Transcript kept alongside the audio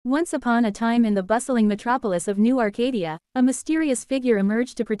Once upon a time in the bustling metropolis of New Arcadia, a mysterious figure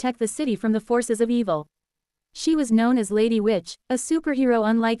emerged to protect the city from the forces of evil. She was known as Lady Witch, a superhero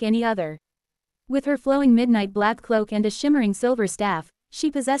unlike any other. With her flowing midnight black cloak and a shimmering silver staff,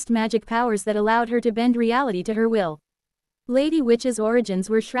 she possessed magic powers that allowed her to bend reality to her will. Lady Witch's origins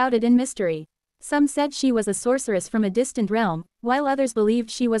were shrouded in mystery. Some said she was a sorceress from a distant realm, while others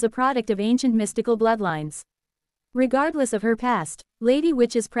believed she was a product of ancient mystical bloodlines. Regardless of her past, Lady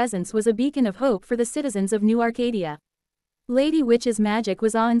Witch's presence was a beacon of hope for the citizens of New Arcadia. Lady Witch's magic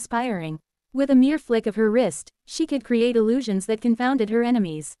was awe-inspiring. With a mere flick of her wrist, she could create illusions that confounded her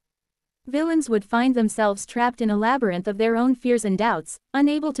enemies. Villains would find themselves trapped in a labyrinth of their own fears and doubts,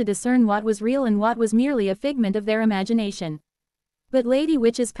 unable to discern what was real and what was merely a figment of their imagination. But Lady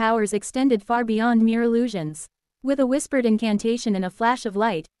Witch's powers extended far beyond mere illusions. With a whispered incantation and a flash of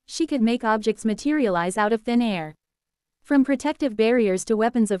light, she could make objects materialize out of thin air. From protective barriers to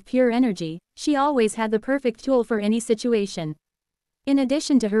weapons of pure energy, she always had the perfect tool for any situation. In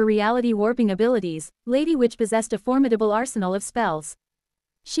addition to her reality-warping abilities, Lady Witch possessed a formidable arsenal of spells.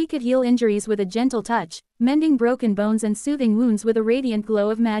 She could heal injuries with a gentle touch, mending broken bones and soothing wounds with a radiant glow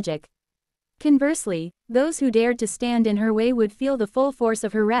of magic. Conversely, those who dared to stand in her way would feel the full force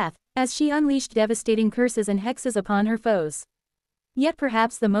of her wrath, as she unleashed devastating curses and hexes upon her foes. Yet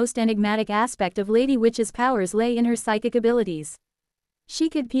perhaps the most enigmatic aspect of Lady Witch's powers lay in her psychic abilities. She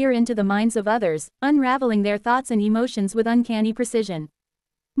could peer into the minds of others, unraveling their thoughts and emotions with uncanny precision.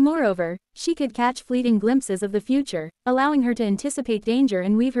 Moreover, she could catch fleeting glimpses of the future, allowing her to anticipate danger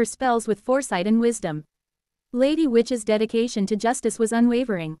and weave her spells with foresight and wisdom. Lady Witch's dedication to justice was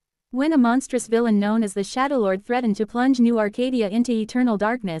unwavering. When a monstrous villain known as the Shadow Lord threatened to plunge New Arcadia into eternal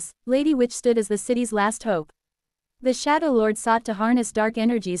darkness, Lady Witch stood as the city's last hope. The Shadow Lord sought to harness dark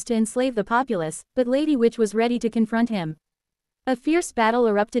energies to enslave the populace, but Lady Witch was ready to confront him. A fierce battle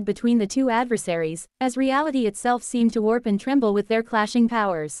erupted between the two adversaries, as reality itself seemed to warp and tremble with their clashing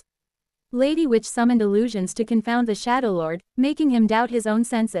powers. Lady Witch summoned illusions to confound the Shadow Lord, making him doubt his own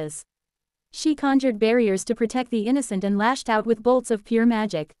senses. She conjured barriers to protect the innocent and lashed out with bolts of pure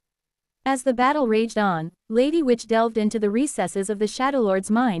magic. As the battle raged on, Lady Witch delved into the recesses of the Shadow Lord's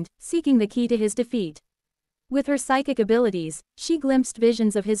mind, seeking the key to his defeat. With her psychic abilities, she glimpsed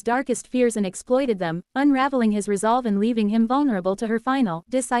visions of his darkest fears and exploited them, unraveling his resolve and leaving him vulnerable to her final,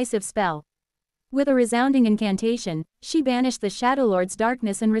 decisive spell. With a resounding incantation, she banished the Shadow Lord's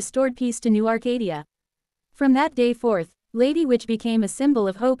darkness and restored peace to New Arcadia. From that day forth, Lady Witch became a symbol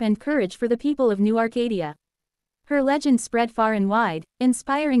of hope and courage for the people of New Arcadia. Her legend spread far and wide,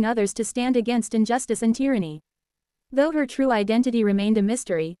 inspiring others to stand against injustice and tyranny. Though her true identity remained a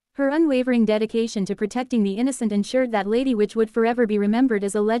mystery, her unwavering dedication to protecting the innocent ensured that Lady Witch would forever be remembered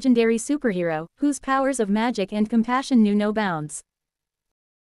as a legendary superhero, whose powers of magic and compassion knew no bounds.